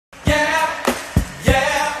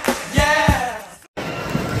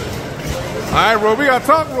right, Roy, we gotta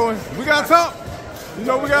talk, Roy. We gotta talk. You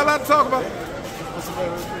know, we got a lot to talk about.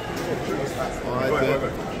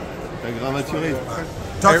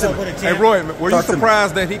 Hey, Roy, were you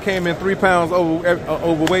surprised that he came in 3 pounds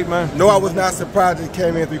overweight, man? No, I was not surprised that he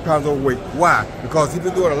came in 3 pounds overweight. Why? Because he's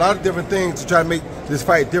been doing a lot of different things to try to make this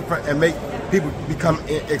fight different and make people become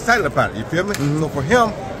excited about it. You feel me? So for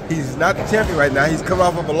him, he's not the champion right now. He's coming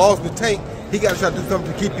off of a loss with Tank. He got to try to do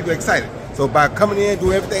something to keep people excited. So by coming in,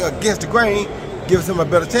 doing everything against the grain, gives him a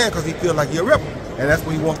better chance because he feels like he's a rebel. And that's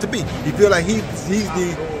what he wants to be. He feels like he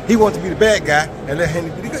wants to be the bad guy and let Haney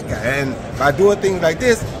be the good guy. And by doing things like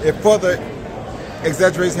this, it further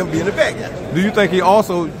exaggerates him being the bad guy. Do you think he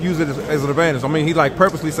also uses it as an advantage? I mean, he like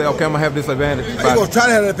purposely say, okay, I'm gonna have this advantage. He's gonna try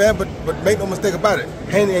to have an advantage, but make no mistake about it.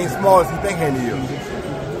 Haney ain't small as he think Haney is.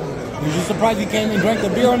 Was you surprised he came and drank the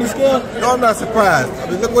beer on the scale? No, I'm not surprised. I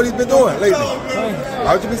mean, look what he's been doing lately.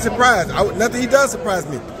 Why would you be surprised? Nothing he does surprise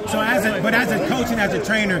me. So as a coach and as a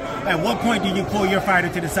trainer, at what point do you pull your fighter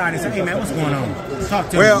to the side and say, hey man, what's going on? Talk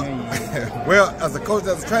to me. Well, as a coach,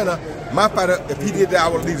 as a trainer, my fighter, if he did that, I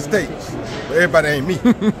would leave the stage. But everybody ain't me.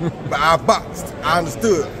 But I boxed. I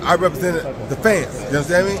understood. I represented the fans. You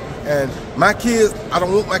understand me? And my kids, I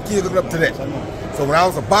don't want my kids looking up to that. So when I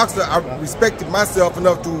was a boxer, I respected myself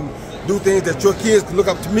enough to do things that your kids can look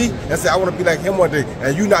up to me and say, I want to be like him one day,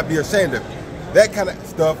 and you not be ashamed of it. That kind of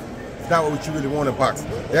stuff is not what you really want in boxing.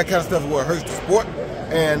 That kind of stuff is what hurts the sport,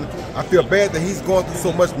 and I feel bad that he's going through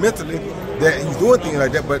so much mentally that he's doing things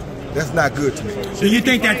like that, but that's not good to me. So you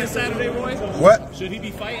think that Saturday, Roy? What? Should he be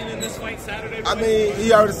fighting in this fight Saturday, Roy? I mean,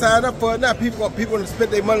 he already signed up for it now. People want to spend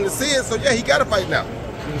their money to see it, so yeah, he got to fight now.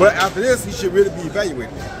 But after this, he should really be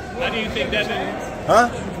evaluated. How do you think that is? Huh?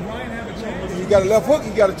 He got a left hook,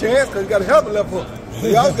 he got a chance, because he got a hell of a left hook. So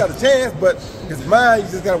he always got a chance, but his mind, you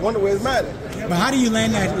just got to wonder where his mind is. But how do you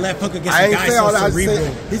land that left hook against a guy so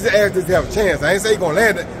cerebral? He said, ask does he have a chance. I ain't say he's going to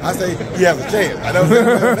land it. I say he has a chance. I don't say he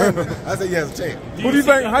has a chance. I say he has a chance. Who do you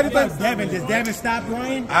think? How do you think? Does Devin stop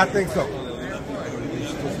Ryan? I think so.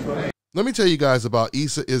 Let me tell you guys about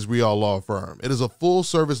Issa Israel Law Firm. It is a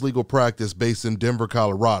full-service legal practice based in Denver,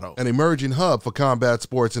 Colorado, an emerging hub for combat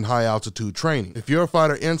sports and high-altitude training. If you're a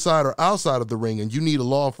fighter inside or outside of the ring and you need a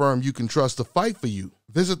law firm you can trust to fight for you,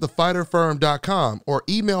 visit thefighterfirm.com or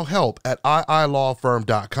email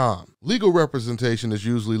help@iilawfirm.com. Legal representation is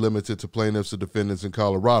usually limited to plaintiffs or defendants in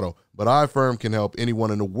Colorado, but iFirm can help anyone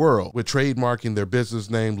in the world with trademarking their business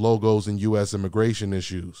name, logos, and U.S. immigration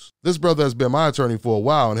issues. This brother has been my attorney for a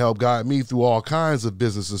while and helped guide me through all kinds of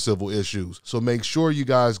business and civil issues, so make sure you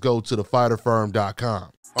guys go to thefighterfirm.com.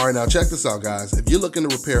 All right, now check this out, guys. If you're looking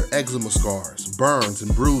to repair eczema scars, burns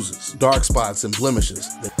and bruises, dark spots and blemishes,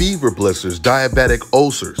 fever blisters, diabetic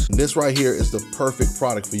ulcers, this right here is the perfect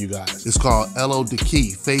product for you guys. It's called Elo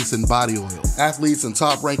Diki Face and Body Oil. Athletes and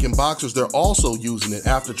top-ranking boxers, they're also using it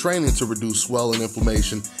after training to reduce swelling,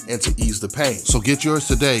 inflammation, and to ease the pain. So get yours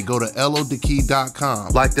today. Go to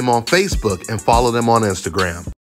elodiki.com, like them on Facebook, and follow them on Instagram.